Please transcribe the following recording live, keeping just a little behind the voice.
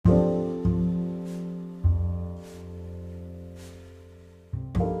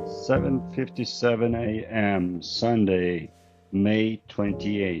7:57 a.m. Sunday, May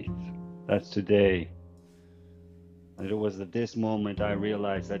 28th. That's today. And it was at this moment I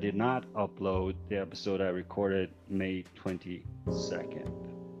realized I did not upload the episode I recorded May 22nd.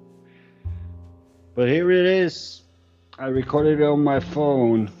 But here it is. I recorded it on my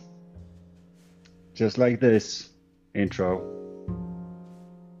phone. Just like this intro.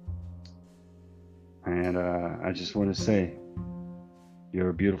 And I just want to say, you're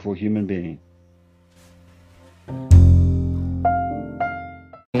a beautiful human being.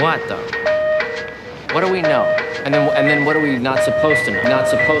 What though? What do we know? And then what are we not supposed to know? Not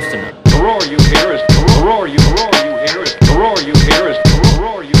supposed to know. The roar you hear is the roar you hear is the roar you hear is the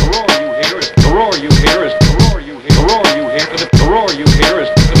roar you hear is the roar you hear is the roar you hear the roar you hear the roar you hear is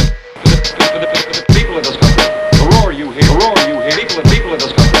the people of this country. The roar you hear people of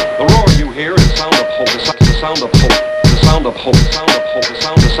this country. The roar you hear is the sound of hope. The sound of hope. The sound of hope. The sound of hope.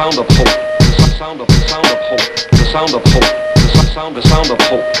 The sound of hope. The sound of hope. The sound of hope. The sound of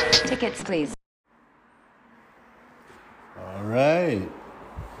hope. Tickets, please. All right.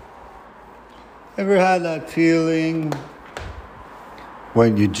 Ever had that feeling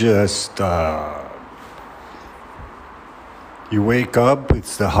when you just you wake up,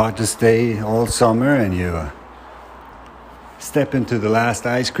 it's the hottest day all summer, and you step into the last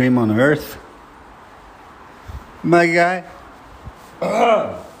ice cream on earth? My guy?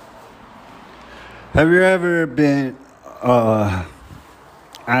 Have you ever been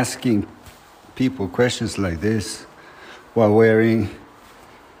asking people questions like this while wearing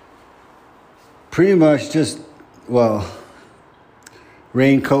pretty much just,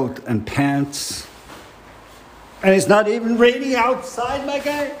 raincoat and pants? And it's not even raining outside, my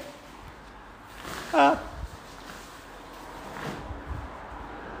guy?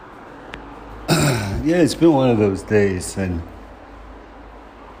 Yeah, it's been one of those days, and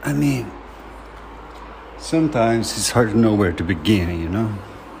I mean, sometimes it's hard to know where to begin, you know?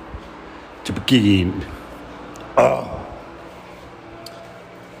 To begin. Oh.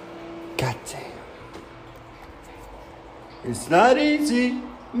 God damn. It's not easy.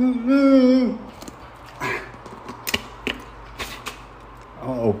 I'm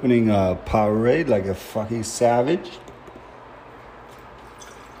opening a Powerade like a fucking savage.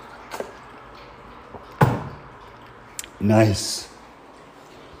 Nice.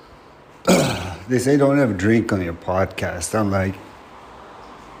 They say don't ever drink on your podcast. I'm like,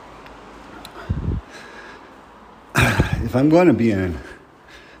 if I'm going to be an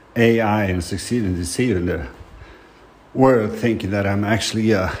AI and succeed and deceive in the world thinking that I'm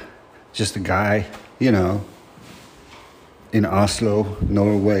actually just a guy, you know, in Oslo,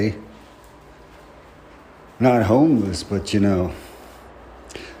 Norway, not homeless, but, you know,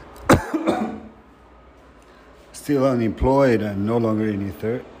 still unemployed and no longer in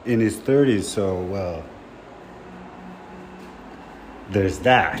his 30s, so, well, there's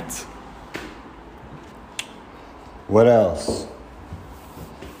that. What else?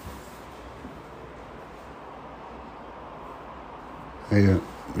 Hey, you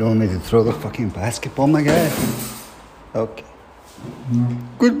want me to throw the fucking basketball, my guy? Okay.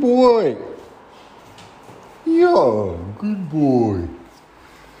 Good boy. Yo, good boy.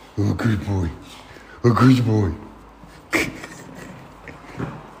 Oh, good boy. Oh, good boy.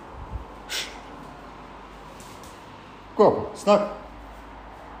 Go, stop.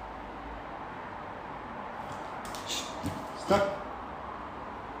 Stop.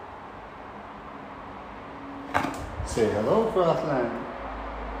 Say hello, Frothland.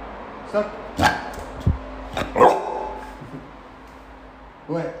 Stop.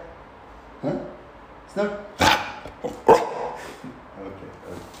 What? Huh? Stop. Okay.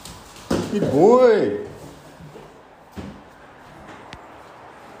 Good boy.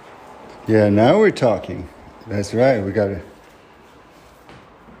 Yeah, now we're talking. That's right. We got it.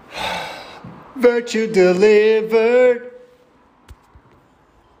 Virtue delivered.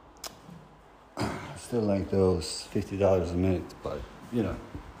 Still like those $50 a minute, but you know,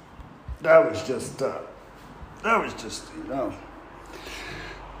 that was just, you know,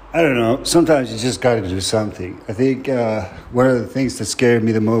 I don't know. Sometimes you just got to do something. I think one of the things that scared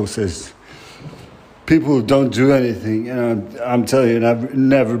me the most is people who don't do anything. You know, I'm telling you, I've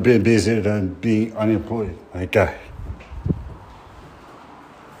never been busier than being unemployed. My guy.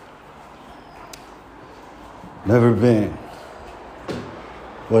 Never been.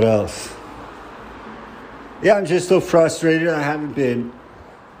 What else? Yeah, I'm just so frustrated. I haven't been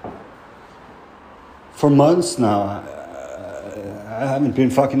for months now. I haven't been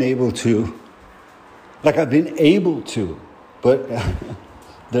fucking able to. Like, I've been able to, but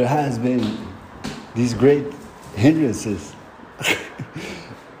there has been these great hindrances.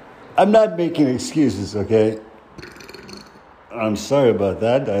 I'm not making excuses, okay? I'm sorry about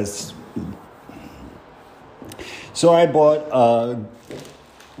that. So I bought,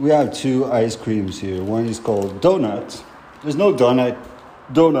 we have two ice creams here. One is called Donut. There's no donut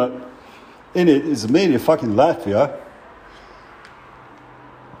in it. It's made in fucking Latvia.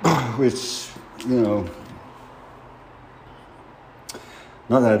 Which,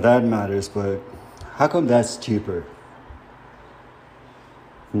 not that matters, but how come that's cheaper?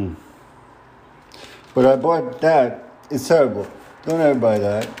 But I bought that. It's terrible. Don't ever buy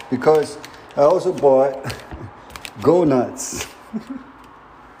that. Because I also bought Go Nuts.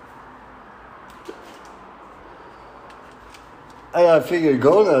 I figured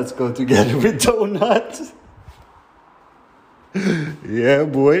Go Nuts go together with donuts. Yeah,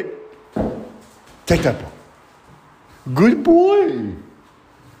 boy. Take that ball. Good boy.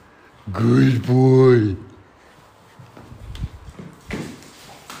 Good boy.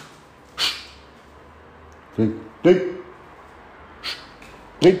 Click.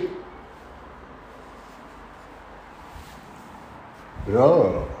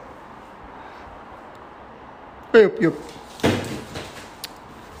 Bra. Yep.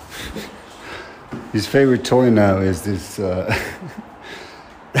 His favorite toy now is this,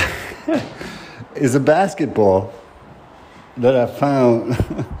 is a basketball that I found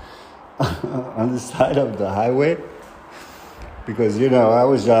on the side of the highway. Because, I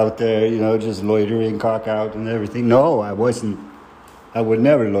was out there, just loitering, cock out and everything. No, I wasn't. I would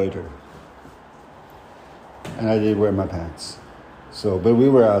never loiter. And I did wear my pants. So, but we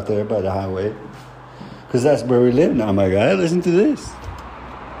were out there by the highway. Because that's where we live now, my guy. Listen to this.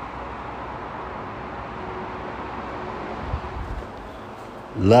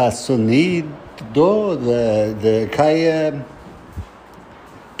 La sonido de calle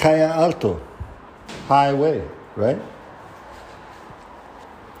alto. Highway, right?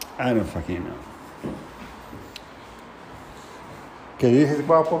 I don't fucking know. ¿Qué dices,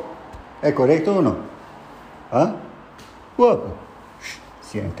 guapo? ¿Es correcto o no? ¿Ah? Guapo.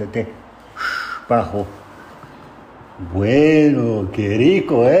 Siéntate. Bajo. Bueno, qué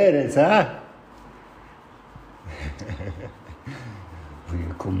rico eres, ¿ah? Voy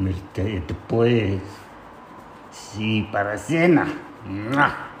a comerte después. Sí, para cena.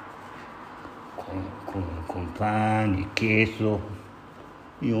 Con pan y queso.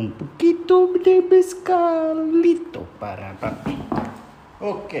 Y un poquito de mezcalito para papita.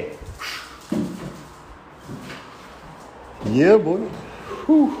 Okay. Yeah, boy.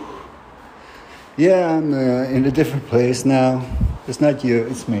 Whew. Yeah, I'm in a different place now. It's not you,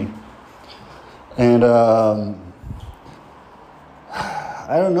 it's me. And I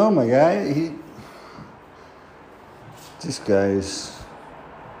don't know, my guy. This guy is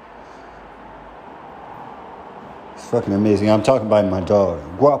fucking amazing. I'm talking about my dog,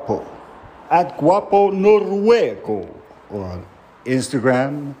 Guapo. At Guapo Noruego on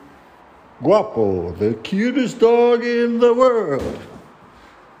Instagram. Guapo, the cutest dog in the world.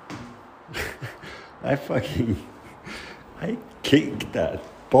 I kicked that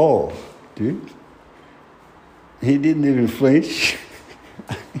ball, dude. He didn't even flinch.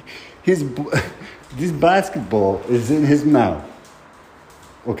 This basketball is in his mouth.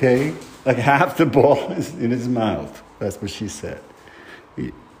 Okay? Like half the ball is in his mouth. That's what she said.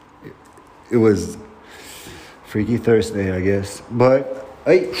 It was Freaky Thursday, I guess. But,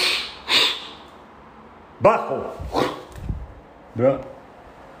 hey. Bajo. Bro.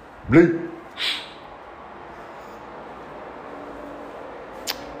 Bleep.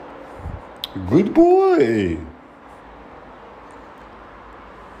 Good boy.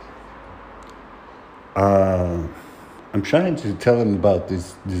 I'm trying to tell him about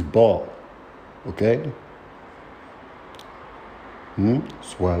this ball. Okay?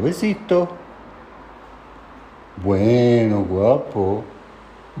 Suavecito. Bueno, guapo.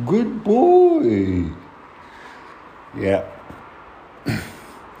 Good boy. Yeah.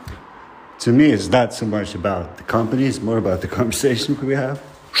 To me, it's not so much about the company, it's more about the conversation we have.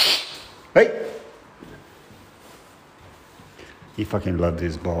 Hey! He fucking loved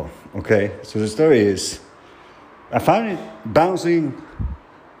this ball. Okay? So the story is, I found it bouncing.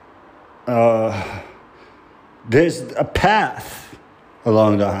 There's a path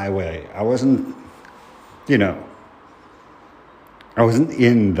along the highway. I wasn't in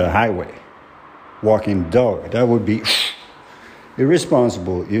the highway walking the dog. That would be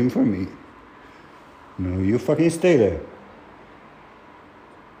irresponsible, even for me. No, you fucking stay there.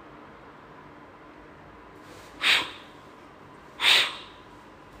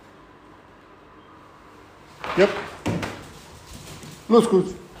 Yep. Looks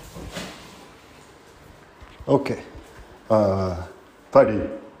good. Okay. Buddy.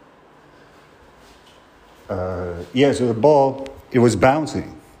 yeah, so the ball, it was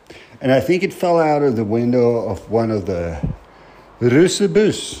bouncing. And I think it fell out of the window of one of the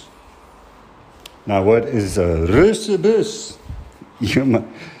Russebus. Now, what is a Russebus?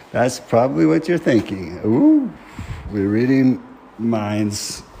 That's probably what you're thinking. Ooh, we're reading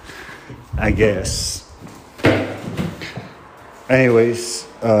minds, I guess. Anyways,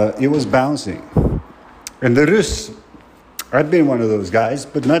 it was bouncing. And the Rus, I've been one of those guys,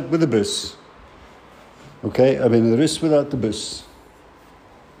 but not with the bus. Okay, I've been the Rus without the bus.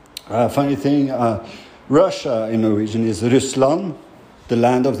 Funny thing, Russia in Norwegian is Rusland, the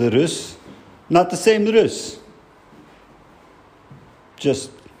land of the Rus. Not the same Rus.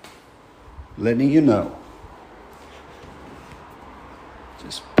 Just letting you know.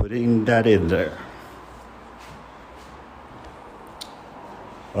 Just putting that in there.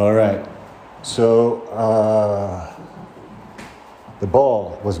 All right. So the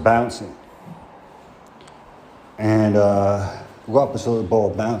ball was bouncing. And Guapo saw the ball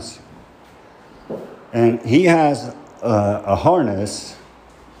bouncing. And he has a harness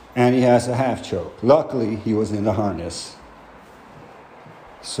and he has a half choke. Luckily, he was in the harness.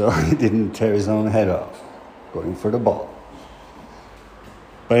 So he didn't tear his own head off going for the ball.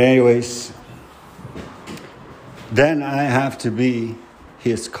 But anyways, then I have to be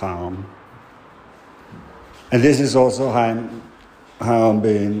his calm. And this is also how I'm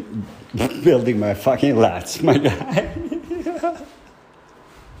been building my fucking lats, my guy.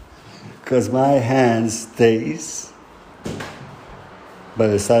 Because my hand stays by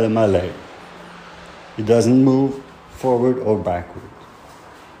the side of my leg. It doesn't move forward or backward.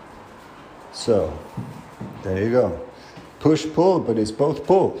 So, there you go. Push, pull, but it's both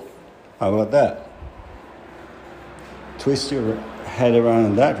pull. How about that? Twist your head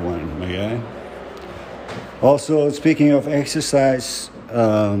around that one, my guy. Also, speaking of exercise,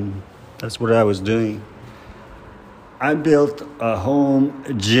 that's what I was doing. I built a home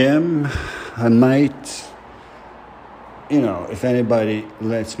gym. I might, if anybody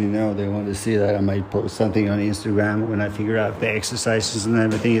lets me know they want to see that, I might post something on Instagram when I figure out the exercises and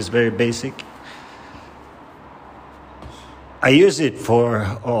everything. Is very basic. I use it for,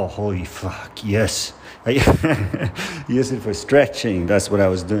 oh, holy fuck, yes. I use it for stretching. That's what I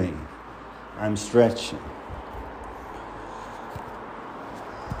was doing. I'm stretching.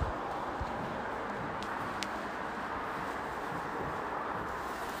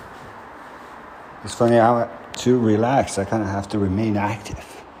 It's funny how to relax, I kind of have to remain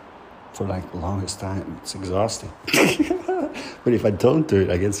active for like the longest time. It's exhausting. But if I don't do it,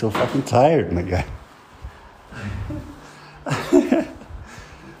 I get so fucking tired, my guy.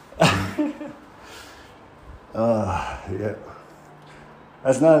 Yeah.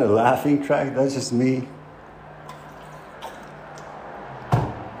 That's not a laughing track, that's just me.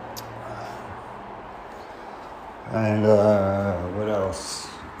 And what else?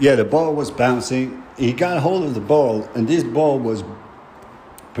 Yeah, the ball was bouncing. He got hold of the ball, and this ball was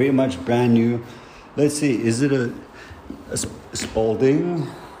pretty much brand new. Let's see, is it a Spalding?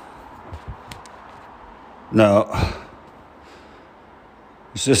 No.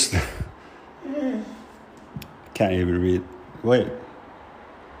 It's just... Can't even read. Wait. What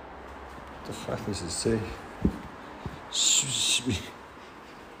the fuck does it say?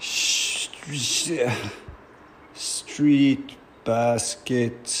 Street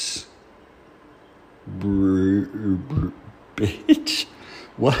basket bitch.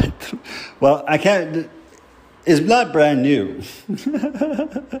 What? Well, I can't. It's not brand new.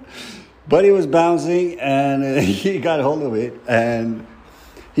 But he was bouncing and he got hold of it and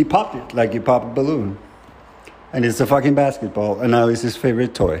he popped it like you pop a balloon. And it's a fucking basketball, and now it's his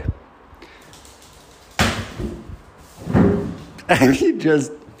favorite toy. And he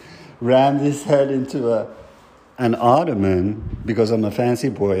just rammed his head into an ottoman, because I'm a fancy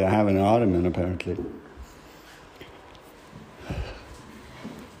boy, I have an ottoman apparently.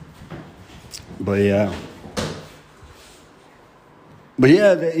 But yeah,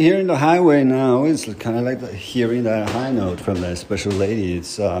 hearing the highway now is kind of like hearing that high note from that special lady.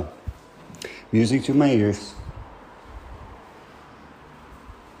 It's music to my ears.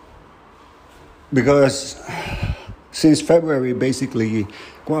 Because since February, basically,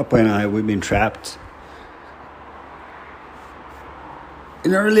 Guapo and I, we've been trapped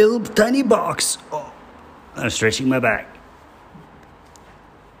in our little tiny box. Oh, I'm stretching my back.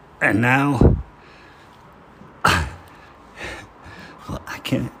 And now, well, I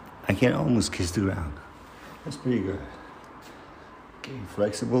can almost kiss the ground. That's pretty good. Getting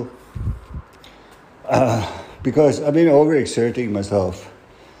flexible. Because I've been overexerting myself.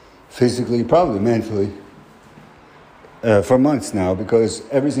 Physically, probably mentally, for months now, because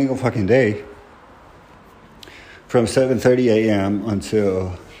every single fucking day from 7:30 a.m.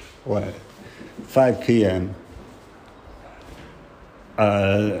 until, 5 p.m.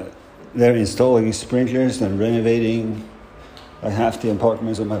 They're installing sprinklers and renovating like half the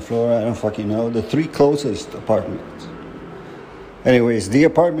apartments on my floor. I don't fucking know. The 3 closest apartments. Anyways, the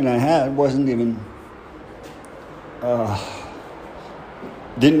apartment I had wasn't even,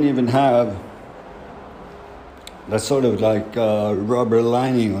 didn't even have that sort of like rubber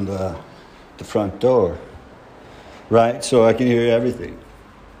lining on the front door, right? So I can hear everything.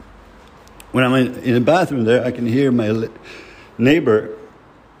 When I'm in the bathroom there, I can hear my neighbor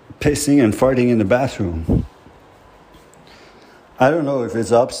pissing and farting in the bathroom. I don't know if it's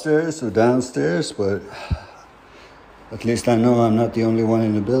upstairs or downstairs, but at least I know I'm not the only one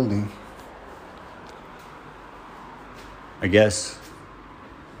in the building. I guess.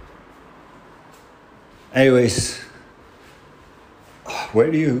 Anyways,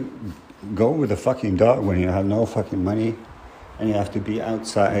 where do you go with a fucking dog when you have no fucking money and you have to be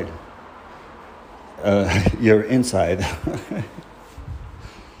outside? You're inside.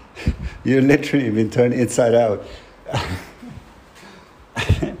 You're literally been turned inside out.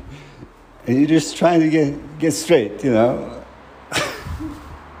 And you're just trying to get straight, you know.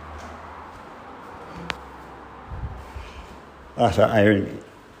 That's the irony.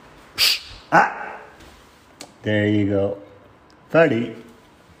 There you go. 30.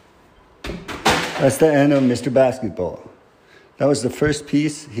 That's the end of Mr. Basketball. That was the first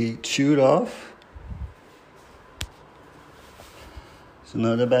piece he chewed off. So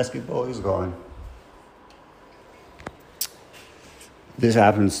now the basketball is gone. This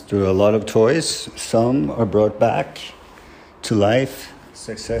happens to a lot of toys. Some are brought back to life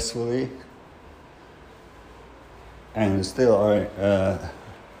successfully and still are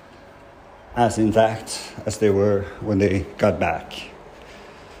as intact as they were when they got back.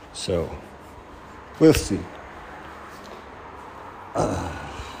 So, we'll see.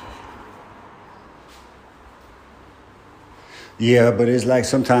 Yeah, but it's like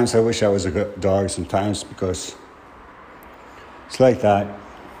sometimes I wish I was a dog sometimes because it's like that.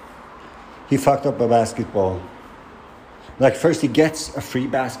 He fucked up a basketball. Like first he gets a free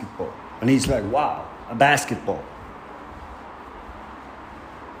basketball and he's like, wow, a basketball.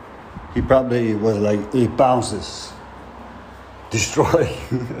 He probably was like, it bounces. Destroy.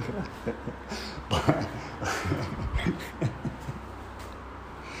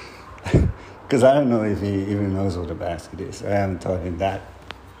 Because I don't know if he even knows what a basket is. I haven't taught him that.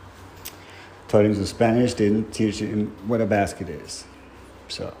 Taught him some Spanish, didn't teach him what a basket is.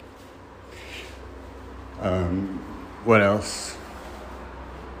 So, what else?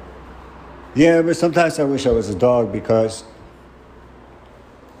 Yeah, but sometimes I wish I was a dog because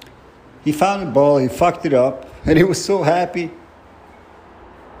he found a ball, he fucked it up, and he was so happy.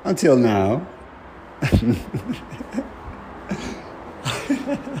 Until now.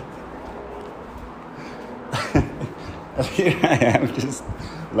 Here I am just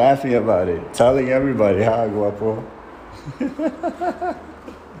laughing about it, telling everybody how guapo.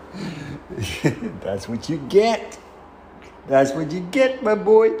 That's what you get. That's what you get, my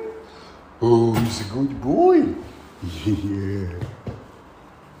boy. Oh, he's a good boy. Yeah.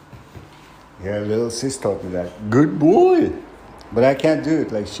 Yeah, little sis taught me that. Good boy. But I can't do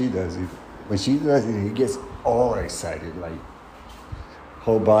it like she does. When she does it, he gets all excited, like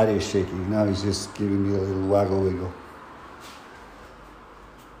whole body is shaking. Now he's just giving me a little waggle wiggle.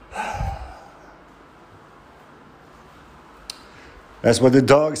 That's what the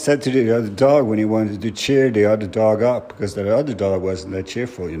dog said to the other dog when he wanted to cheer the other dog up, because the other dog wasn't that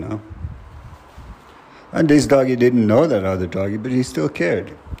cheerful, you know. And this doggy didn't know that other doggy, but he still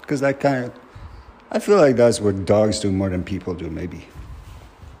cared. Because I feel like that's what dogs do more than people do, maybe.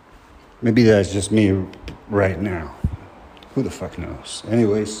 Maybe that's just me right now. Who the fuck knows?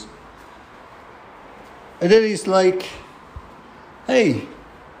 Anyways. And then he's like, hey,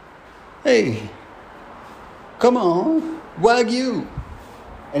 come on, Wagyu.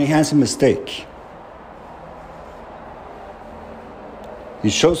 And he has a mistake. He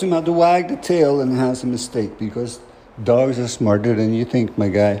shows him how to wag the tail and has a mistake because dogs are smarter than you think, my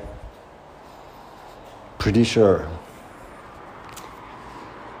guy. Pretty sure.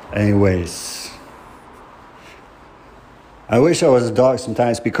 Anyways. I wish I was a dog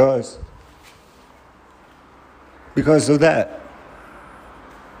sometimes because of that.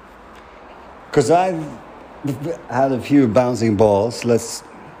 Because I've had a few bouncing balls. Let's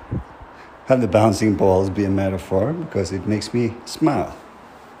have the bouncing balls be a metaphor because it makes me smile.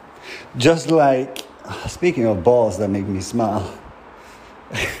 Just like, speaking of balls that make me smile,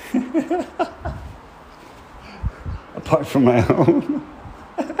 apart from my own,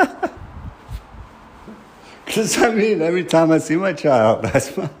 Because I mean, every time I see my child,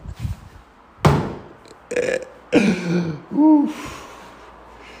 that's my. Oof.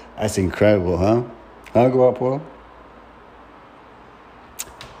 That's incredible, huh? Huh, Guapo?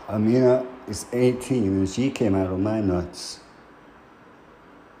 Amina is 18 and she came out of my nuts.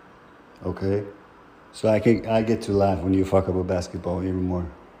 Okay? So I get to laugh when you fuck up a basketball even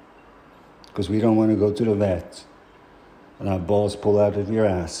more. Because we don't want to go to the vet and have balls pull out of your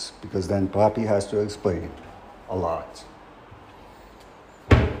ass. Because then Papi has to explain a lot.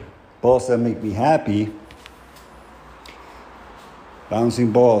 Balls that make me happy.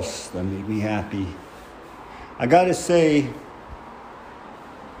 Bouncing balls that make me happy. I gotta say,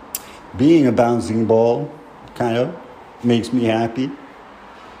 being a bouncing ball kind of makes me happy.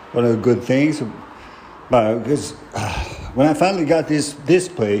 One of the good things. But because when I finally got this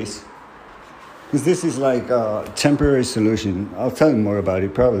place, because this is like a temporary solution. I'll tell you more about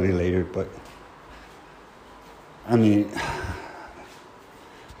it probably later, but I mean,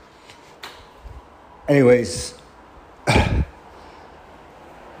 anyways,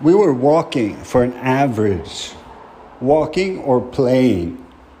 we were walking for an average, walking or playing,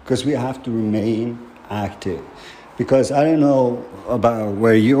 because we have to remain active. Because I don't know about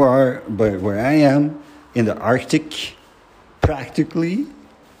where you are, but where I am, in the Arctic, practically.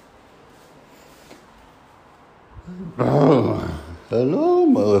 Oh, hello,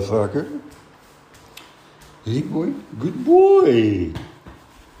 motherfucker. Hey, boy, good boy.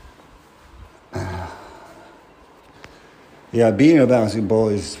 Yeah, being a bouncing ball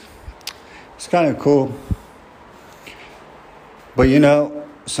it's kind of cool. But you know,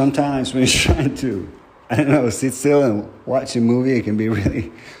 sometimes when you're trying to, I don't know, sit still and watch a movie, it can be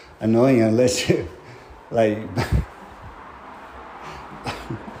really annoying unless you, like,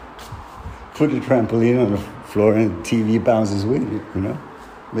 put a trampoline on the floor and the TV bounces with you, you know?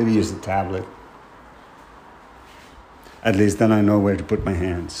 Maybe use a tablet. At least then I know where to put my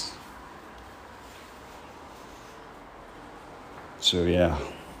hands. So yeah,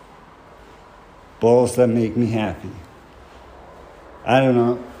 balls that make me happy. I don't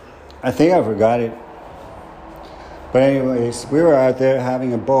know. I think I forgot it. But anyways, we were out there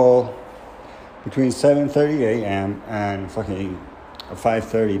having a ball between 7:30 a.m. and fucking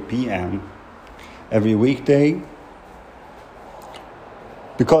 5:30 p.m. every weekday.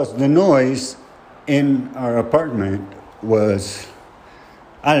 Because the noise in our apartment was,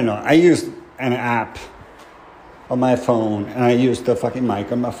 I don't know, I used an app on my phone, and I used the fucking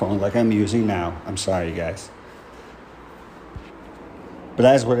mic on my phone like I'm using now. I'm sorry, guys. But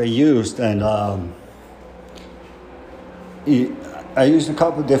that's what I used, and I used a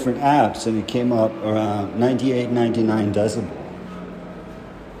couple different apps, and it came up around 98, 99 decibel.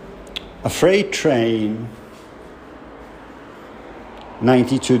 A freight train,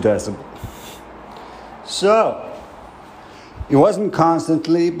 92 decibel. So, it wasn't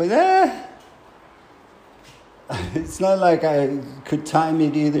constantly, but it's not like I could time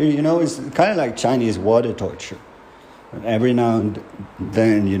it either, you know, it's kind of like Chinese water torture. And every now and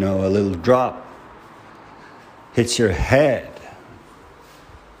then, you know, a little drop hits your head.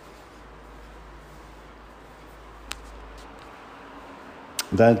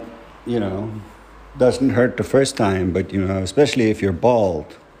 That, you know, doesn't hurt the first time, but, you know, especially if you're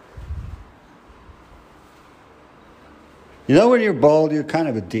bald. You know, when you're bald, you're kind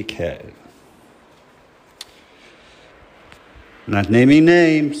of a dickhead. Not naming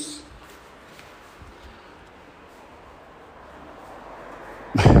names.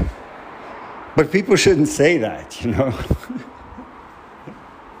 But people shouldn't say that, you know.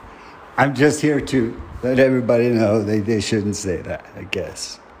 I'm just here to let everybody know they shouldn't say that, I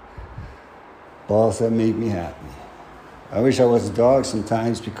guess. Balls that make me happy. I wish I was a dog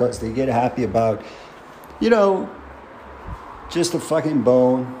sometimes because they get happy about, you know, just a fucking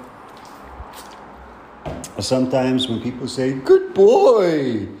bone. Or sometimes when people say, good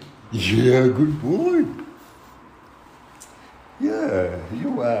boy. Yeah, good boy. Yeah,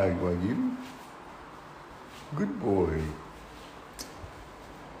 you wag, wag you. Good boy.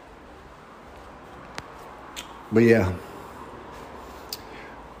 But yeah.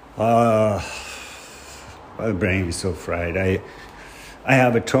 My brain is so fried. I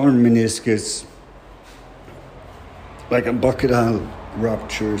have a torn meniscus. Like a bucket on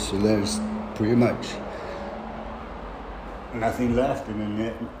rupture, so there's pretty much nothing left in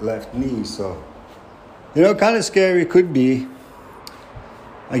the left knee. So, you know, kind of scary could be.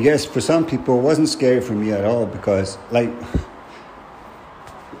 I guess for some people it wasn't scary for me at all because, like,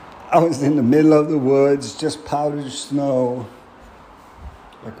 I was in the middle of the woods, just powdered snow,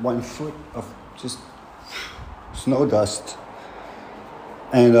 like 1 foot of just snow dust,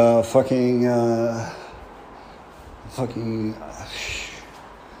 and fucking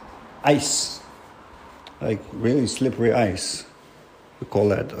ice, like really slippery ice. We call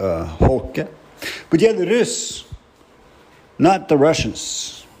that holke. But yeah, the Rus, not the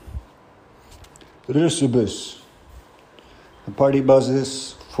Russians. The Russubus. The party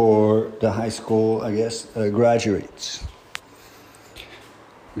buses for the high school, I guess, graduates.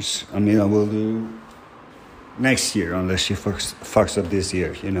 Which, I mean, I will do next year, unless she fucks up this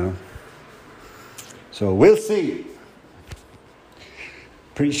year, you know. So we'll see.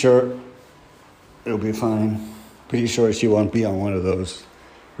 Pretty sure it'll be fine. Pretty sure she won't be on one of those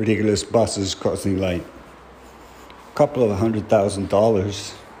ridiculous buses costing like a couple of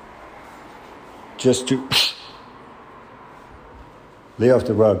 $100,000 just to lay off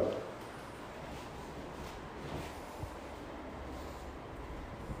the rug.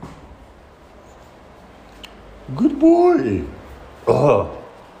 Good boy. Oh.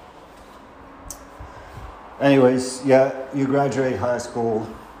 Anyways, yeah, you graduate high school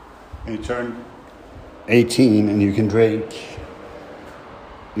and you turn 18 and you can drink.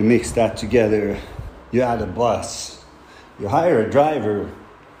 You mix that together. You add a bus. You hire a driver.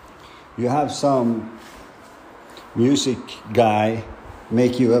 You have some music guy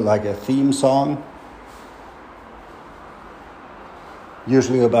make you like a theme song.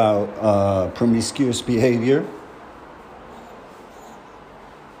 Usually about promiscuous behavior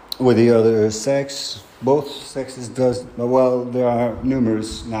with the other sex. Both sexes does, well, there are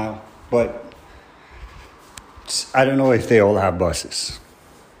numerous now, but I don't know if they all have buses.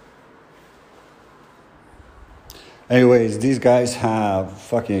 Anyways, these guys have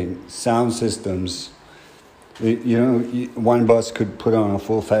fucking sound systems. You know, one bus could put on a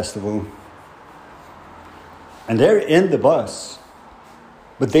full festival. And they're in the bus.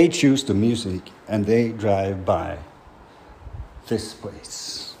 But they choose the music and they drive by this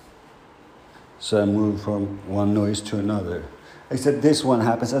place. So I move from one noise to another. Except this one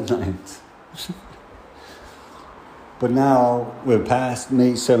happens at night. But now we're past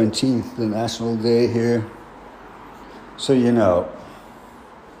May 17th, the National Day here. So, you know,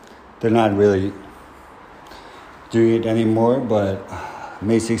 they're not really doing it anymore, but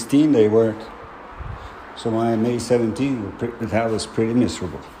May 16th they weren't. So my May 17th, that was pretty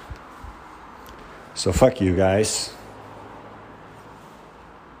miserable. So fuck you guys.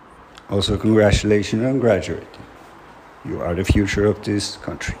 Also, congratulations on graduating. You are the future of this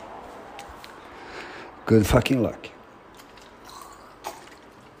country. Good fucking luck.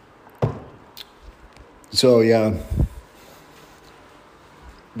 So, yeah.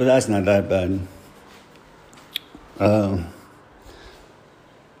 But that's not that bad.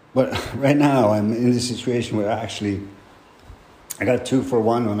 But right now, I'm in this situation where I got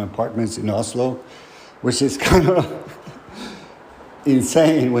 2-for-1 on apartments in Oslo, which is kind of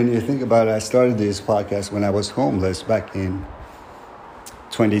insane when you think about it. I started this podcast when I was homeless back in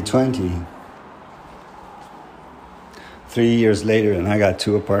 2020. 3 years later, and I got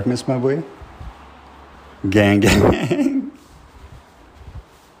 2 apartments, my boy. Gang, gang.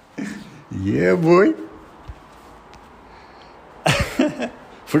 Yeah, boy.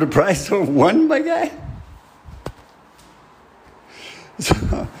 For the price of 1, my guy.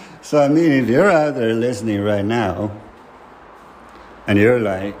 So I mean, if you're out there listening right now, and you're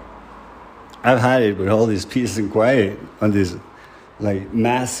like, I've had it with all this peace and quiet on this like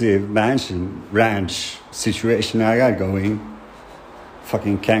massive mansion ranch situation I got going.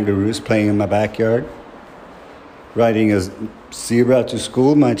 Fucking kangaroos playing in my backyard. Riding a zebra to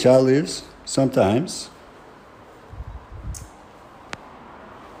school, my child is sometimes.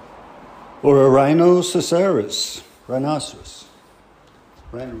 Or a rhinoceros. Rhinoceros.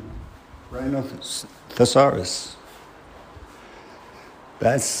 Rhinoceros.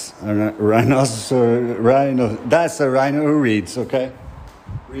 That's a rhino. That's a rhino who reads, okay?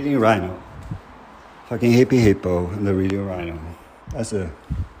 Reading rhino. Fucking hippie hippo and the reading rhino.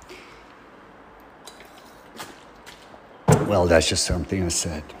 Well, that's just something I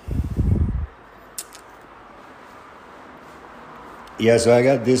said. Yeah, so I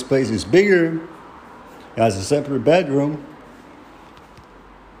got this place. It's bigger. It has a separate bedroom.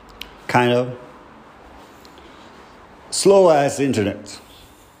 Kind of. Slow-ass internet.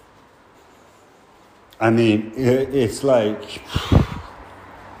 I mean, it's like...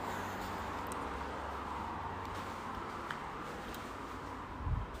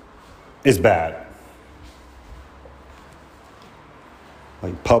 It's bad.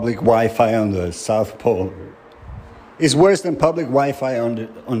 Like public Wi-Fi on the South Pole. It's worse than public Wi-Fi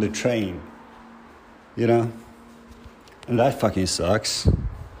on the train. You know? And that fucking sucks.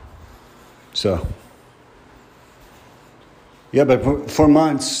 So. Yeah, but for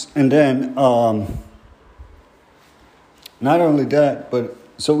months. And then not only that, but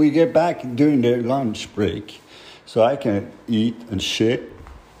so we get back during their lunch break, so I can eat and shit.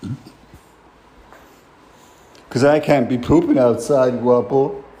 Because I can't be pooping outside,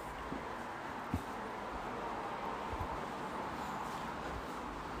 guapo.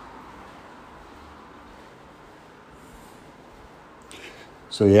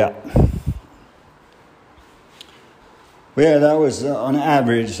 So yeah. Well, yeah, that was on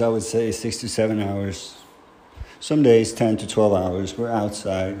average, I would say 6 to 7 hours. Some days 10 to 12 hours. We're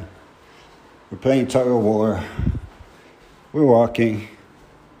outside. We're playing tug of war. We're walking.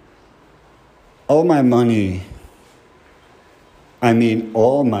 All my money,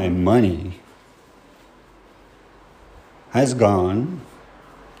 all my money has gone,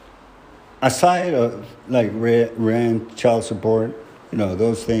 aside of like rent, child support,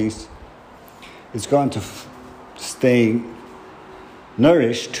 those things. It's gone to staying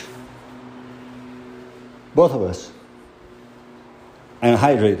nourished, both of us, and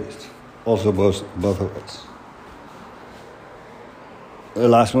hydrated, also both of us. The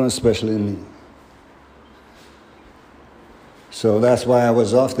last one especially me. So that's why I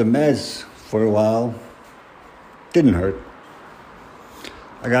was off the meds for a while. Didn't hurt.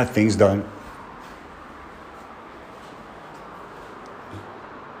 I got things done.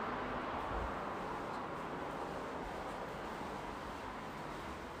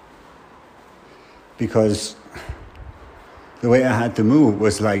 Because the way I had to move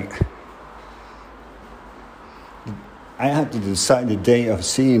was like, I had to decide the day of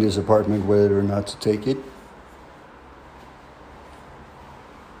seeing this apartment whether or not to take it.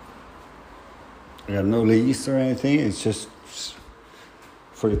 I got no lease or anything, it's just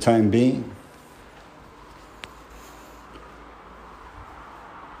for the time being.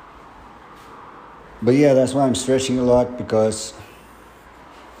 But yeah, that's why I'm stretching a lot, because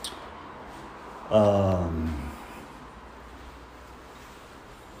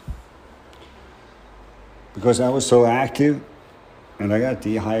I was so active and I got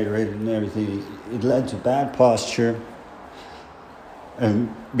dehydrated and everything. It led to bad posture.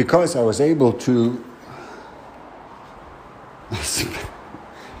 And because I was able to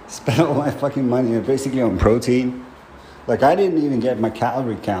spend all my fucking money basically on protein, like I didn't even get my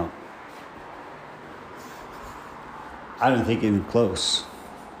calorie count. I don't think even close.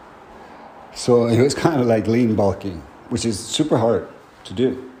 So it was kind of like lean bulking, which is super hard to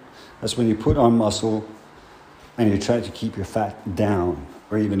do. That's when you put on muscle and you try to keep your fat down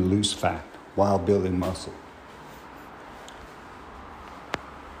or even lose fat while building muscle.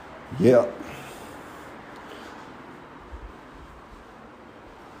 Yeah.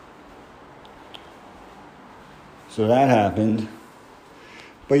 So that happened.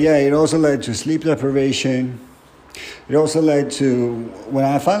 But yeah, it also led to sleep deprivation. It also led to, when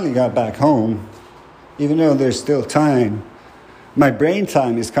I finally got back home, even though there's still time, my brain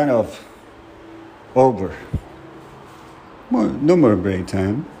time is kind of over. No more brain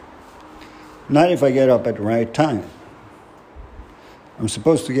time. Not if I get up at the right time. I'm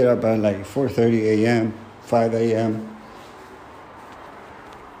supposed to get up at like 4:30 a.m., 5 a.m.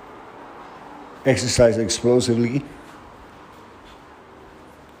 Exercise explosively.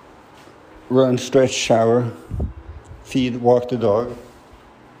 Run, stretch, shower, feed, walk the dog.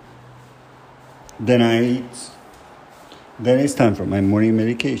 Then I eat. Then it's time for my morning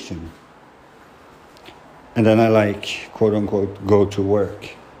medication. And then I quote unquote, go to work.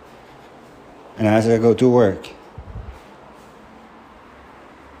 And as I go to work,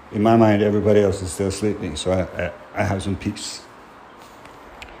 in my mind, everybody else is still sleeping, so I have some peace.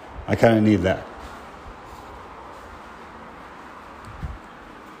 I kind of need that.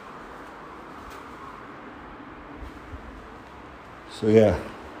 So yeah.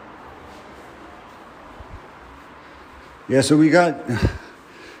 Yeah, so we got,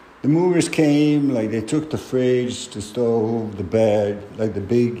 the movers came, they took the fridge, the stove, the bed, the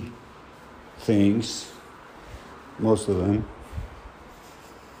big things, most of them.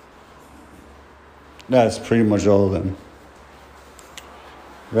 That's pretty much all of them.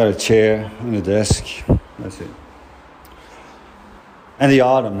 Got a chair and a desk. That's it. And the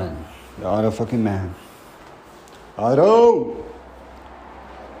Ottoman. The Otto fucking man. Otto!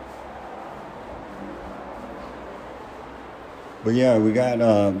 But yeah, we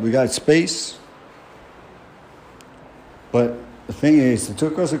got space. But the thing is, it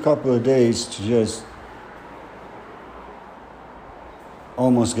took us a couple of days to just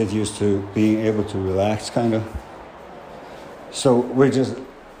almost get used to being able to relax, kind of. So we're just,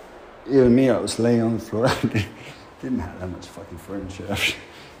 even me, I was laying on the floor. I didn't have that much fucking furniture.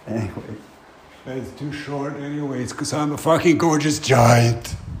 Anyway, it's too short anyways, because I'm a fucking gorgeous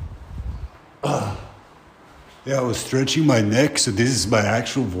giant. Yeah, I was stretching my neck, so this is my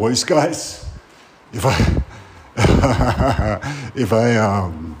actual voice, guys. If I,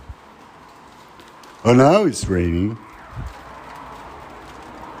 oh, now it's raining.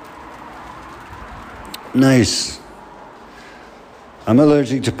 Nice. I'm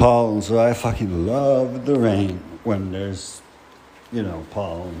allergic to pollen, so I fucking love the rain when there's,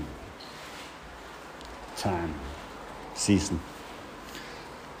 pollen time, season.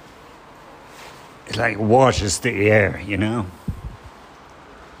 It like washes the air,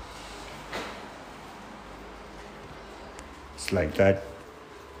 It's like that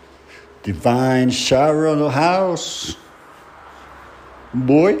divine shower on the house,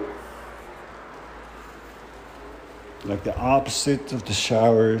 boy. Like the opposite of the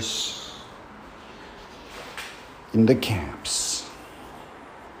showers in the camps.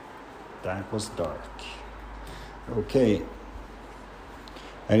 That was dark. Okay.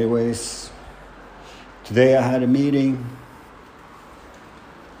 Anyways, today I had a meeting,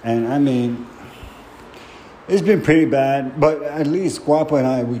 and it's been pretty bad, but at least Guapo and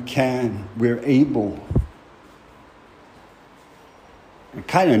I, we're able, and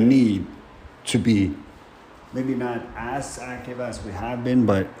kind of need to be maybe not as active as we have been,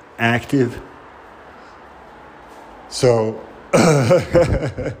 but active. So,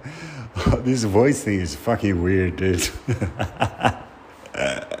 this voice thing is fucking weird, dude.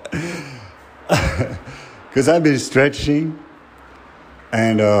 Because I've been stretching,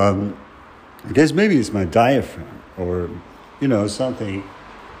 and I guess maybe it's my diaphragm, or, something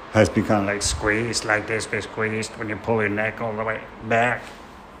has become like squeezed, like this gets squeezed when you pull your neck all the way back.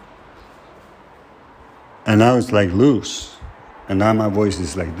 And now it's like loose. And now my voice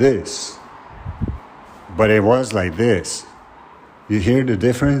is like this. But it was like this. You hear the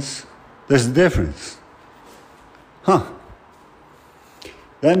difference? There's a difference. Huh.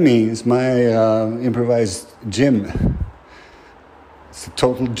 That means my improvised gym, it's a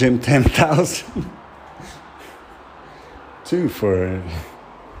total gym 10,000. 2 for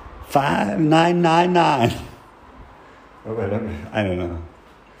 $5,999. Or whatever. I don't know.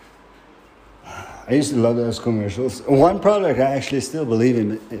 I used to love those commercials. One product I actually still believe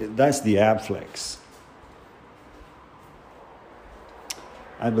in, that's the Abflex.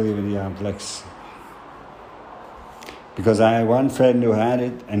 I believe in the Abflex. Because I had one friend who had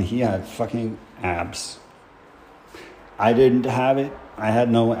it, and he had fucking abs. I didn't have it. I had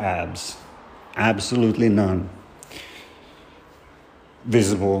no abs. Absolutely none.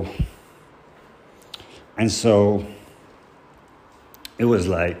 Visible. And so, it was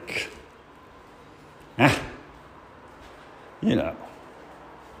like,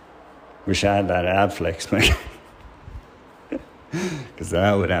 wish I had that ab flex, man. Because then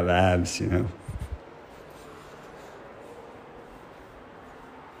I would have abs,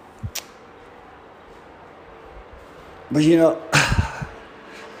 But,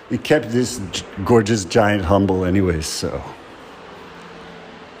 we kept this gorgeous giant humble anyways, so.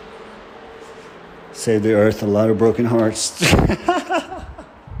 Save the earth a lot of broken hearts.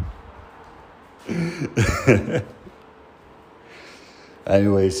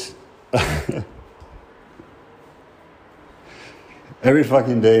 Anyways, every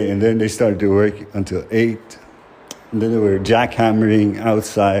fucking day, and then they started to work until 8. And then they were jackhammering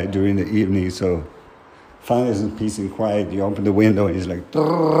outside during the evening, so finally some peace and quiet. You open the window and it's like,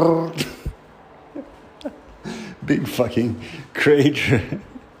 big fucking crater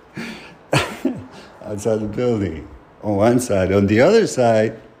outside the building on one side. On the other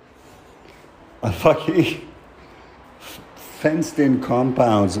side, a fucking fenced-in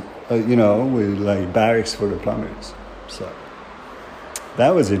compounds, with like barracks for the plumbers. So that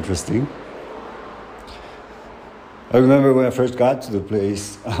was interesting. I remember when I first got to the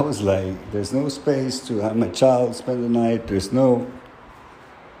place, I was like, there's no space to have my child spend the night. There's no,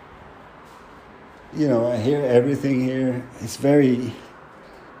 I hear everything here. It's very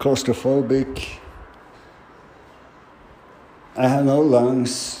claustrophobic. I have no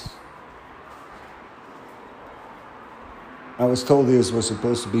lungs. I was told this was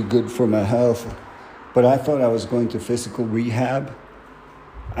supposed to be good for my health, but I thought I was going to physical rehab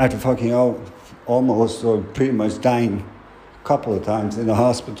after fucking almost or pretty much dying a couple of times in the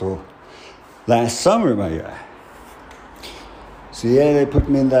hospital last summer, my guy. So yeah, they put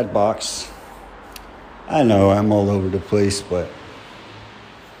me in that box. I know I'm all over the place, but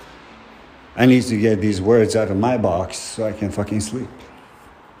I need to get these words out of my box so I can fucking sleep.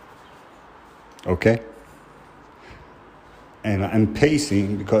 Okay? And I'm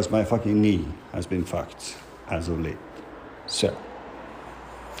pacing because my fucking knee has been fucked as of late. So,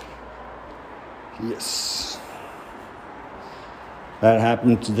 yes. That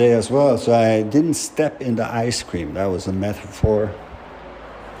happened today as well. So I didn't step in the ice cream. That was a metaphor.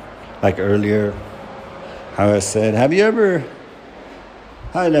 Like earlier, how I said, have you ever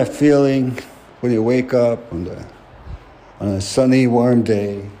had that feeling when you wake up on a sunny, warm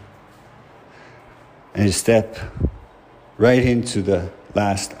day and you step right into the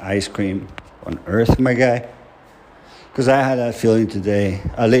last ice cream on earth, my guy? Because I had that feeling today.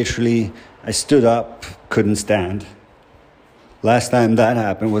 I stood up, couldn't stand. Last time that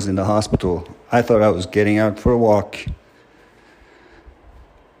happened was in the hospital. I thought I was getting out for a walk.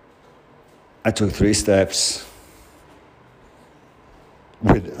 I took 3 steps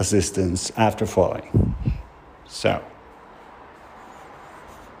with assistance after falling. So,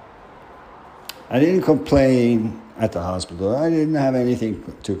 I didn't complain at the hospital. I didn't have anything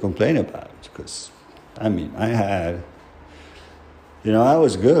to complain about because, I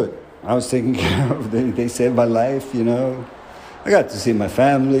was good. I was taken care of. They saved my life, I got to see my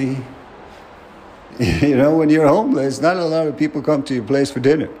family. When you're homeless, not a lot of people come to your place for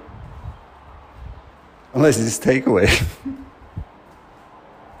dinner. Unless it's takeaway.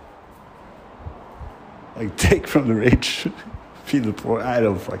 Like, take from the rich, feed the poor. I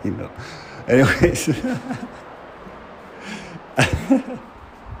don't fucking know. Anyways.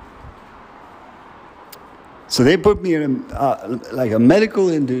 So they put me in a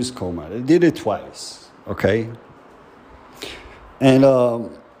medical-induced coma. They did it twice, okay? And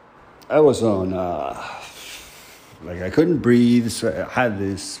I was on, I couldn't breathe, so I had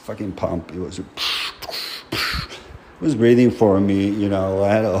this fucking pump. It was breathing for me, I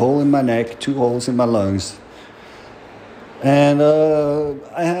had a hole in my neck, 2 holes in my lungs. And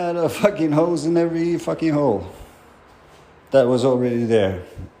I had a fucking hose in every fucking hole that was already there,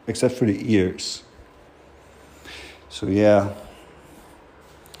 except for the ears. So yeah,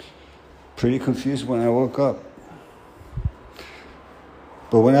 pretty confused when I woke up.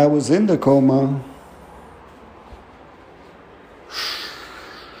 But when I was in the coma,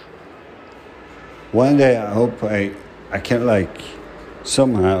 one day I hope I can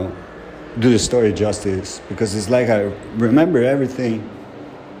somehow do the story justice, because it's like I remember everything,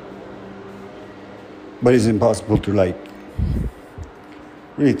 but it's impossible to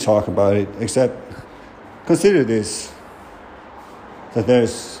really talk about it, except consider this, that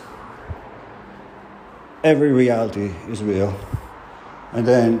every reality is real. And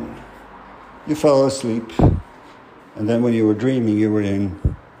then you fell asleep. And then when you were dreaming, you were in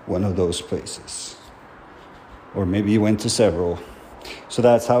one of those places. Or maybe you went to several. So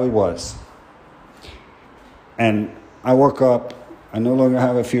that's how it was. And I woke up. I no longer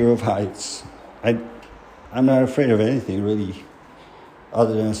have a fear of heights. I'm not afraid of anything, really,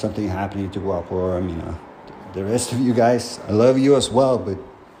 other than something happening to Guapo or the rest of you guys. I love you as well, but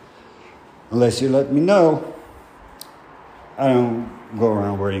unless you let me know, I don't go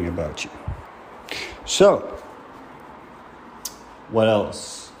around worrying about you. So, what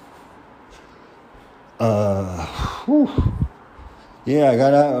else? Yeah, I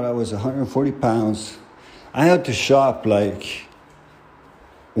got out. I was 140 pounds. I had to shop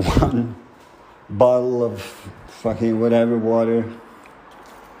 1 bottle of fucking whatever water,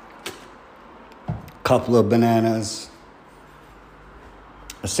 couple of bananas,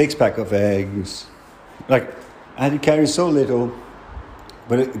 a 6-pack of eggs. I had to carry so little,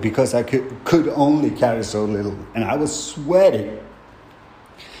 but because I could only carry so little, and I was sweating.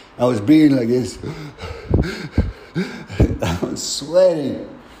 I was breathing like this. I was sweating.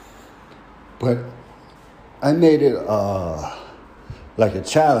 But I made it like a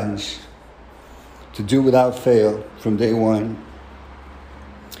challenge to do without fail from day one.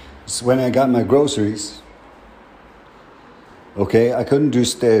 So when I got my groceries, okay, I couldn't do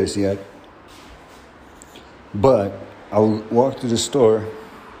stairs yet, but I would walk to the store,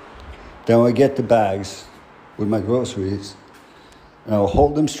 then I would get the bags with my groceries, and I would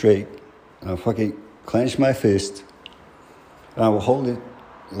hold them straight, and I would fucking clench my fist, and I would hold it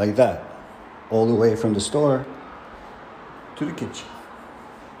like that, all the way from the store to the kitchen.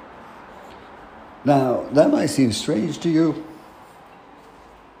 Now, that might seem strange to you,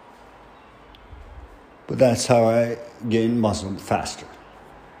 but that's how I gain muscle faster.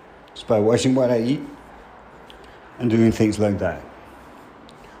 It's by watching what I eat and doing things like that.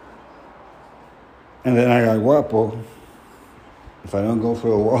 And then I got Guapo. If I don't go for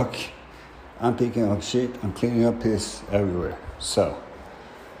a walk, I'm picking up shit, I'm cleaning up piss everywhere. So,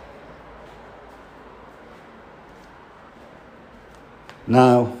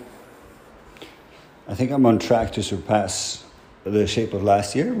 now, I think I'm on track to surpass the shape of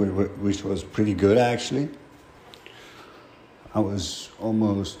last year, which was pretty good actually. I was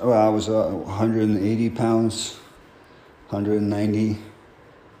 180 pounds, 190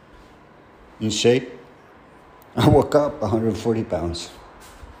 in shape. I woke up 140 pounds.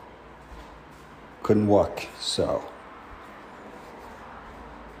 Couldn't walk, so.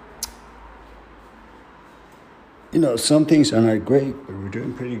 You know, some things are not great, but we're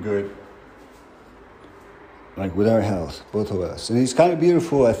doing pretty good. Like with our health, both of us. And it's kind of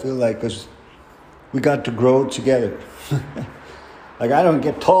beautiful, I feel like, because we got to grow together. Like, I don't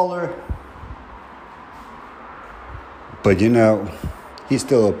get taller. But, you know, he's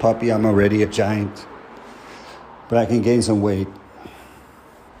still a puppy. I'm already a giant. But I can gain some weight.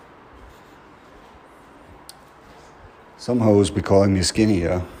 Some hoes be calling me skinny,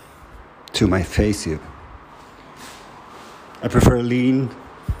 to my face, yeah. I prefer lean.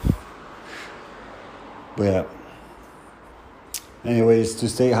 But yeah. Anyways, to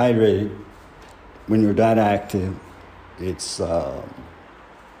stay hydrated when you're that active, it's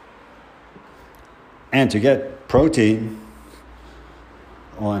and to get protein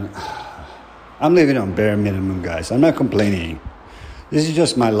I'm living on bare minimum, guys. I'm not complaining. This is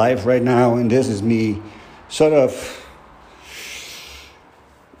just my life right now, and this is me sort of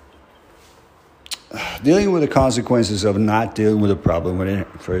dealing with the consequences of not dealing with the problem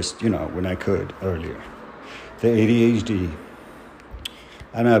when I could earlier. The ADHD.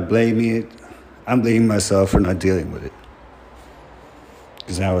 I'm not blaming it. I'm blaming myself for not dealing with it.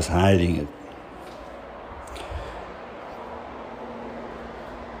 Because I was hiding it.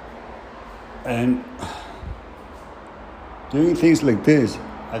 And doing things like this,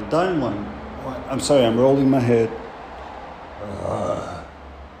 I've done one. I'm sorry, I'm rolling my head.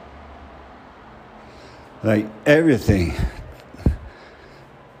 Like everything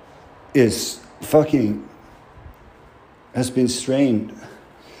is has been strained.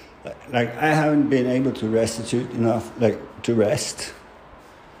 Like I haven't been able to restitute enough, like to rest.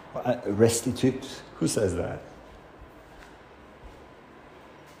 Restitute? Who says that?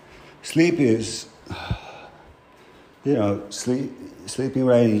 Sleep is, sleeping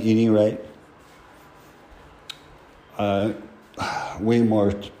right and eating right. Way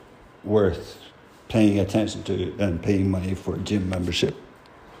more worth paying attention to than paying money for a gym membership.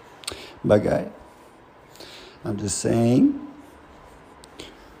 But guy, I'm just saying,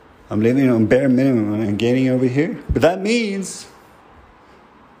 I'm living on bare minimum and I'm getting over here. But that means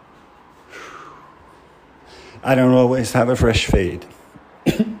I don't always have a fresh fade.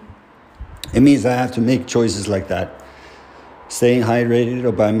 It means I have to make choices like that. Staying hydrated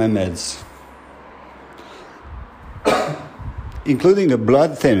or buy my meds. Including the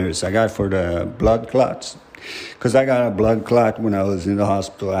blood thinners I got for the blood clots. Because I got a blood clot when I was in the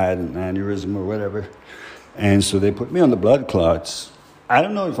hospital. I had an aneurysm or whatever. And so they put me on the blood clots. I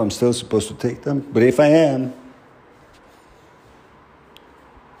don't know if I'm still supposed to take them. But if I am,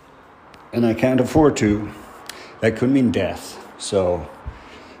 and I can't afford to, that could mean death. So,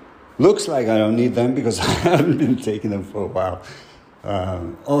 looks like I don't need them because I haven't been taking them for a while.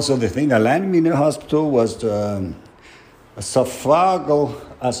 Also, the thing that landed me in the hospital was the esophageal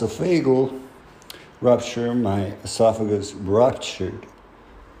rupture. My esophagus ruptured,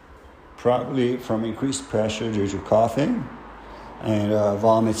 probably from increased pressure due to coughing and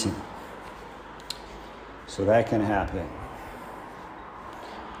vomiting. So that can happen.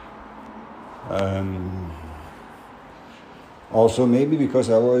 Also, maybe because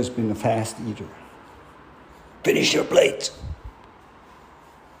I've always been a fast eater. Finish your plate.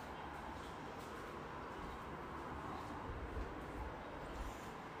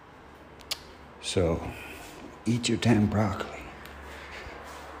 So, eat your damn broccoli.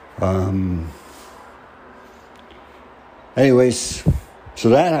 Anyways, so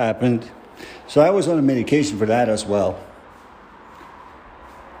that happened. So I was on a medication for that as well.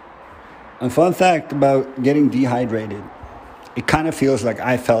 A fun fact about getting dehydrated. It kind of feels like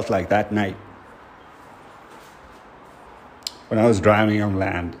I felt like that night when I was drowning on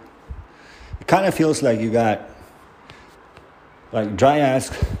land. It kind of feels like you got like dry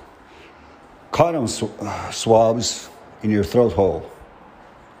ass cotton swabs in your throat hole.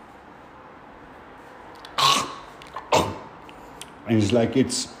 And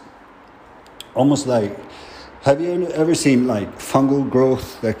it's almost like, have you ever seen like fungal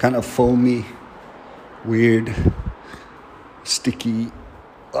growth, that kind of foamy, weird, sticky,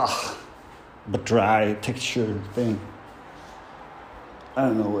 but dry texture thing? I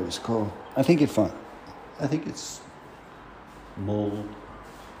don't know what it's called. I think it's mold.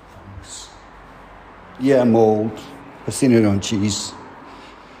 Yeah, mold. I've seen it on cheese.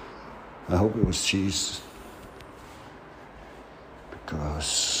 I hope it was cheese.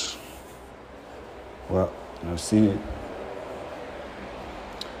 Because, well, I've seen it.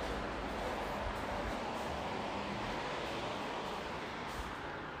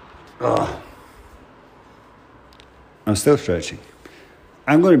 I'm still stretching.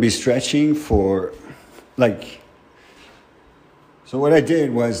 I'm going to be stretching for like. So what I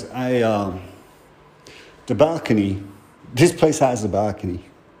did was the balcony. This place has a balcony.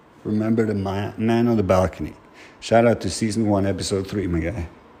 Remember the man on the balcony. Shout out to season 1, episode 3, my guy.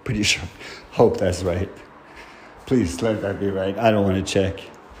 Pretty sure. Hope that's right. Please let that be right. I don't want to check.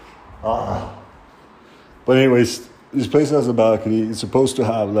 But anyways, this place has a balcony. It's supposed to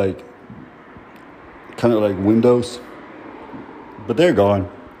have like kind of like windows, but they're gone.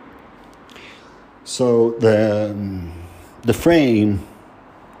 So the frame,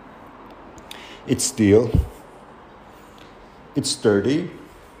 it's steel. It's sturdy.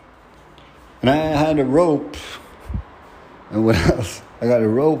 And I had a rope. And what else? I got a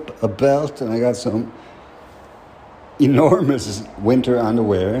rope, a belt, and I got some enormous winter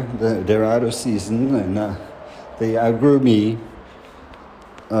underwear. They're out of season, and they outgrew me.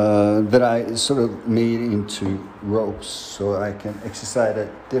 That I sort of made into ropes so I can exercise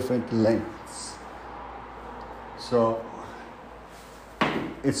at different lengths. So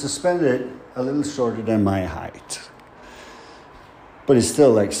it's suspended a little shorter than my height, but it's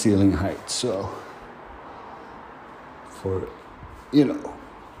still like ceiling height. So for,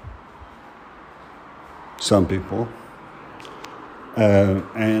 some people.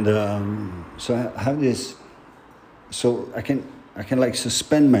 So I have this, so I can like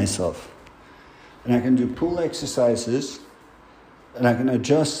suspend myself, and I can do pull exercises, and I can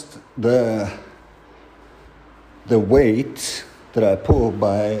adjust the weight that I pull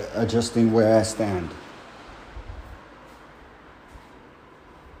by adjusting where I stand,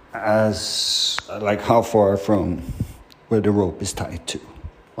 as like how far from where the rope is tied to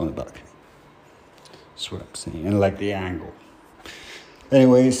on the balcony. That's what I'm saying, and like the angle.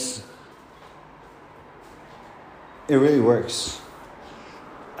 Anyways, it really works.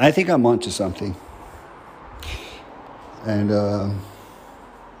 I think I'm onto something. And,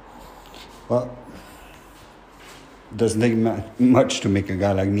 well, it doesn't take much to make a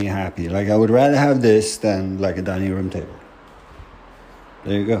guy like me happy. Like, I would rather have this than like a dining room table.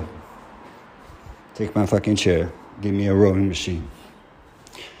 There you go. Take my fucking chair. Give me a rowing machine.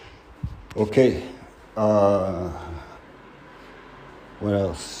 Okay. What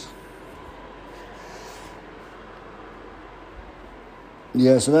else?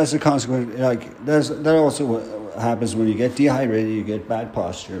 Yeah, so that's the consequence. Like that also what happens when you get dehydrated. You get bad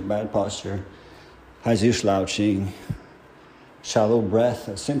posture. Bad posture has you slouching. Shallow breath,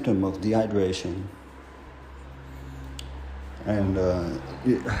 a symptom of dehydration. And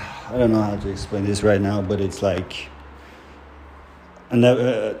I don't know how to explain this right now, but it's like a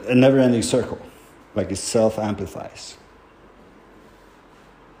never-ending circle. Like it self-amplifies.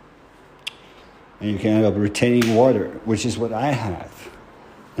 And you can end up retaining water, which is what I have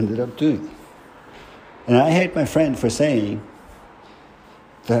ended up doing. And I hate my friend for saying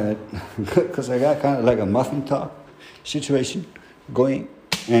that, because I got kind of like a muffin top situation going.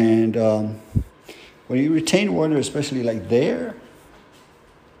 And when you retain water, especially like there,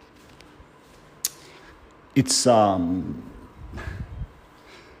 it's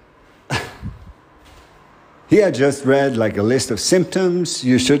he had just read like a list of symptoms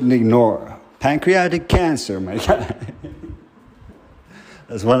you shouldn't ignore. Pancreatic cancer, my guy.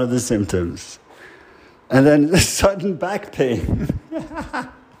 That's one of the symptoms. And then sudden back pain.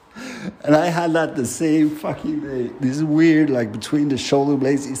 And I had that the same fucking day. This is weird, like between the shoulder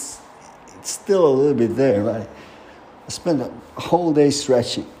blades, it's still a little bit there, right? I spent a whole day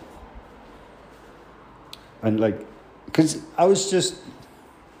stretching. And like, because I was just,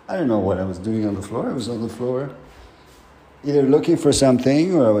 I don't know what I was doing on the floor. I was on the floor either looking for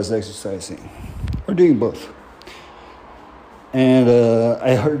something or I was exercising or doing both. And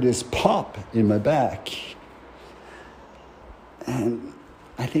I heard this pop in my back. And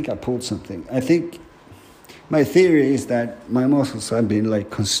I think I pulled something. I think my theory is that my muscles have been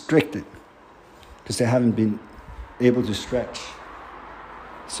like constricted because they haven't been able to stretch.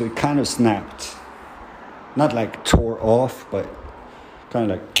 So it kind of snapped. Not like tore off, but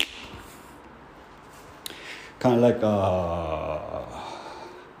kind of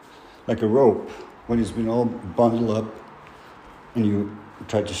like a rope when it's been all bundled up and you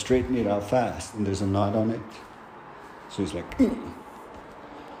try to straighten it out fast and there's a knot on it. So it's like,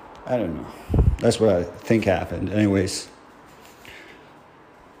 I don't know. That's what I think happened. Anyways,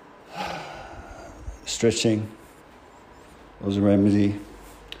 stretching was a remedy.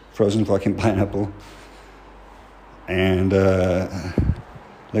 Frozen fucking pineapple. And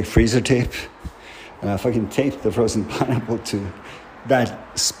like freezer tape. And I fucking taped the frozen pineapple to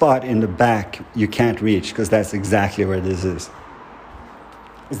that spot in the back you can't reach, because that's exactly where this is.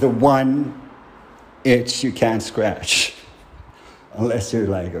 is the one itch you can't scratch. Unless you're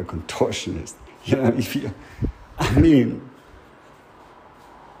like a contortionist. You know,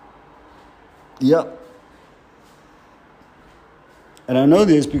 yep. And I know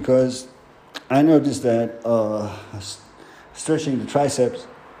this because I noticed that stretching the triceps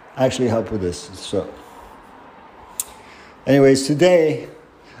actually helped with this. So, anyways, today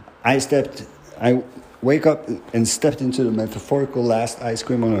I wake up and stepped into the metaphorical last ice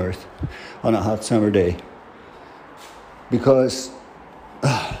cream on earth on a hot summer day because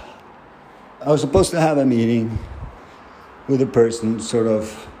I was supposed to have a meeting with a person sort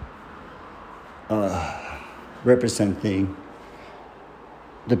of representing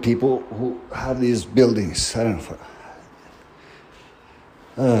the people who have these buildings. I don't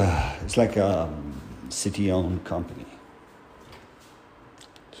know. It's like a city-owned company.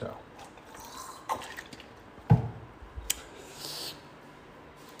 So,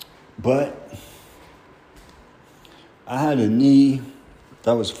 but I had a knee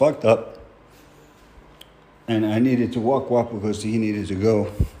that was fucked up, and I needed to walk because he needed to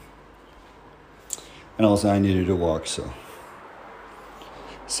go, and also I needed to walk. So.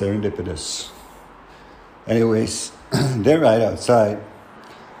 Serendipitous. Anyways, they're right outside.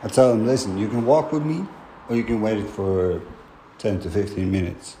 I tell them, listen, you can walk with me or you can wait for 10 to 15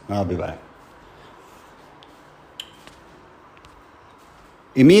 minutes and I'll be back.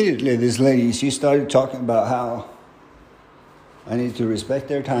 Immediately, this lady, she started talking about how I need to respect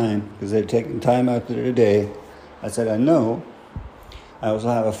their time because they're taking time out of their day. I said, I know. I also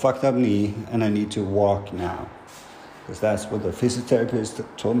have a fucked up knee and I need to walk now. Because that's what the physiotherapist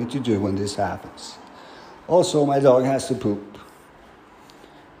told me to do when this happens. Also, my dog has to poop.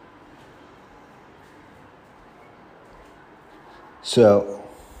 So,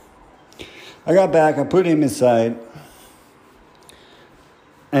 I got back, I put him inside,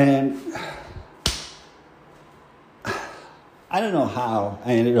 and I don't know how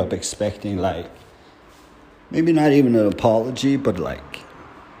I ended up expecting, like, maybe not even an apology, but like,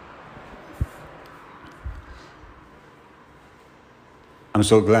 I'm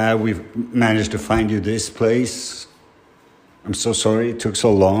so glad we've managed to find you this place. I'm so sorry it took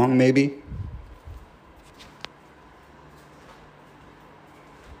so long, maybe.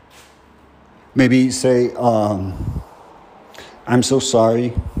 Maybe say, I'm so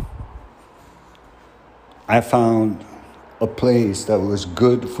sorry. I found a place that was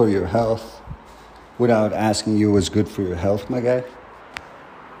good for your health without asking you what's good for your health, my guy.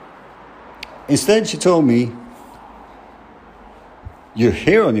 Instead, she told me, you're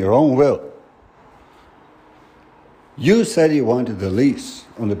here on your own will. You said you wanted the lease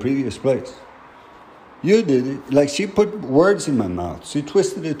on the previous place. You did it. Like, she put words in my mouth. She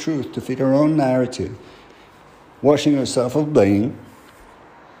twisted the truth to fit her own narrative, washing herself of blame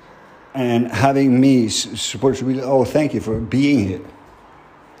and having me supposed to be, oh, thank you for being here.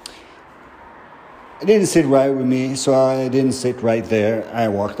 It didn't sit right with me, so I didn't sit right there. I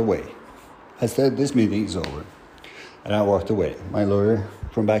walked away. I said, this meeting is over. And I walked away. My lawyer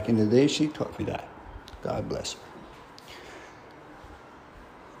from back in the day, she taught me that. God bless her.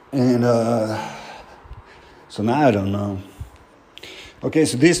 And so now I don't know. Okay,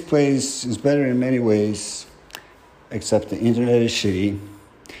 so this place is better in many ways, except the internet is shitty.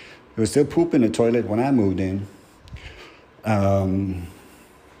 There was still poop in the toilet when I moved in.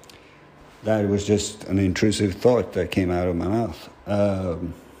 That was just an intrusive thought that came out of my mouth.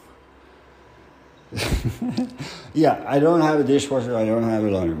 Yeah, I don't have a dishwasher. I don't have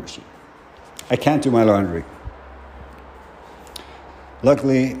a laundry machine. I can't do my laundry.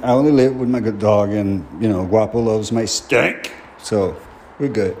 Luckily, I only live with my good dog, and, you know, Guapo loves my stink. So, we're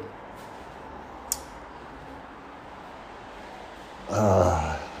good.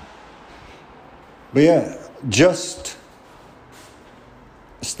 But yeah, just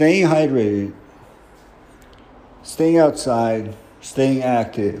staying hydrated, staying outside, staying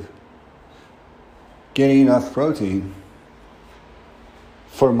active, getting enough protein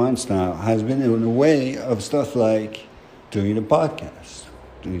for months now has been in the way of stuff like doing a podcast,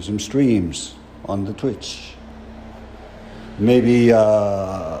 doing some streams on the Twitch, maybe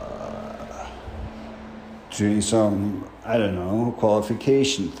doing some, I don't know,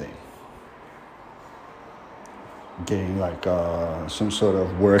 qualification thing, getting like some sort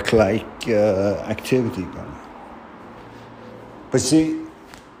of work-like activity going. But see,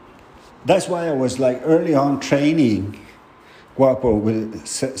 that's why I was like early on training Guapo with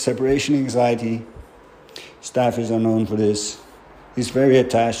separation anxiety. Staffers are known for this. He's very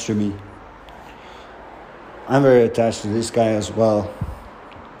attached to me. I'm very attached to this guy as well.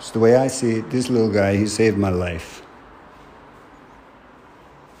 It's the way I see it. This little guy, he saved my life.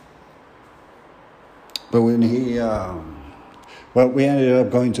 But when he, well, we ended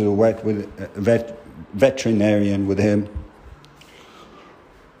up going to the veterinarian with him.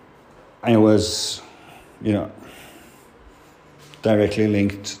 And it was, you know, directly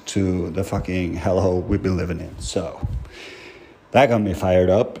linked to the fucking hellhole we've been living in. So that got me fired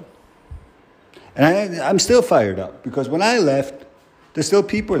up. And I'm still fired up because when I left, there's still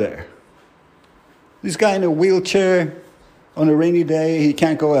people there. This guy in a wheelchair on a rainy day, he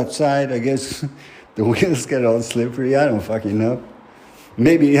can't go outside. I guess the wheels get all slippery. I don't fucking know.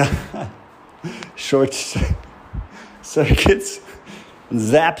 Maybe short circuits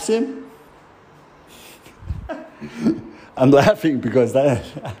zaps him. I'm laughing because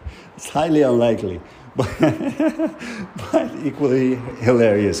it's highly unlikely, but equally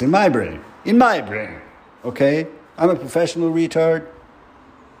hilarious in my brain. Okay? I'm a professional retard.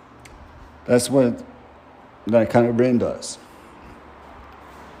 That's what that kind of brain does.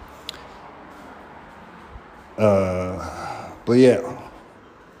 But yeah.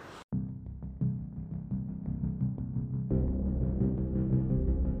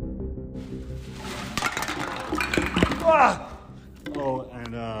 Oh,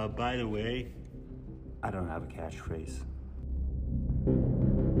 and by the way, I don't have a catchphrase.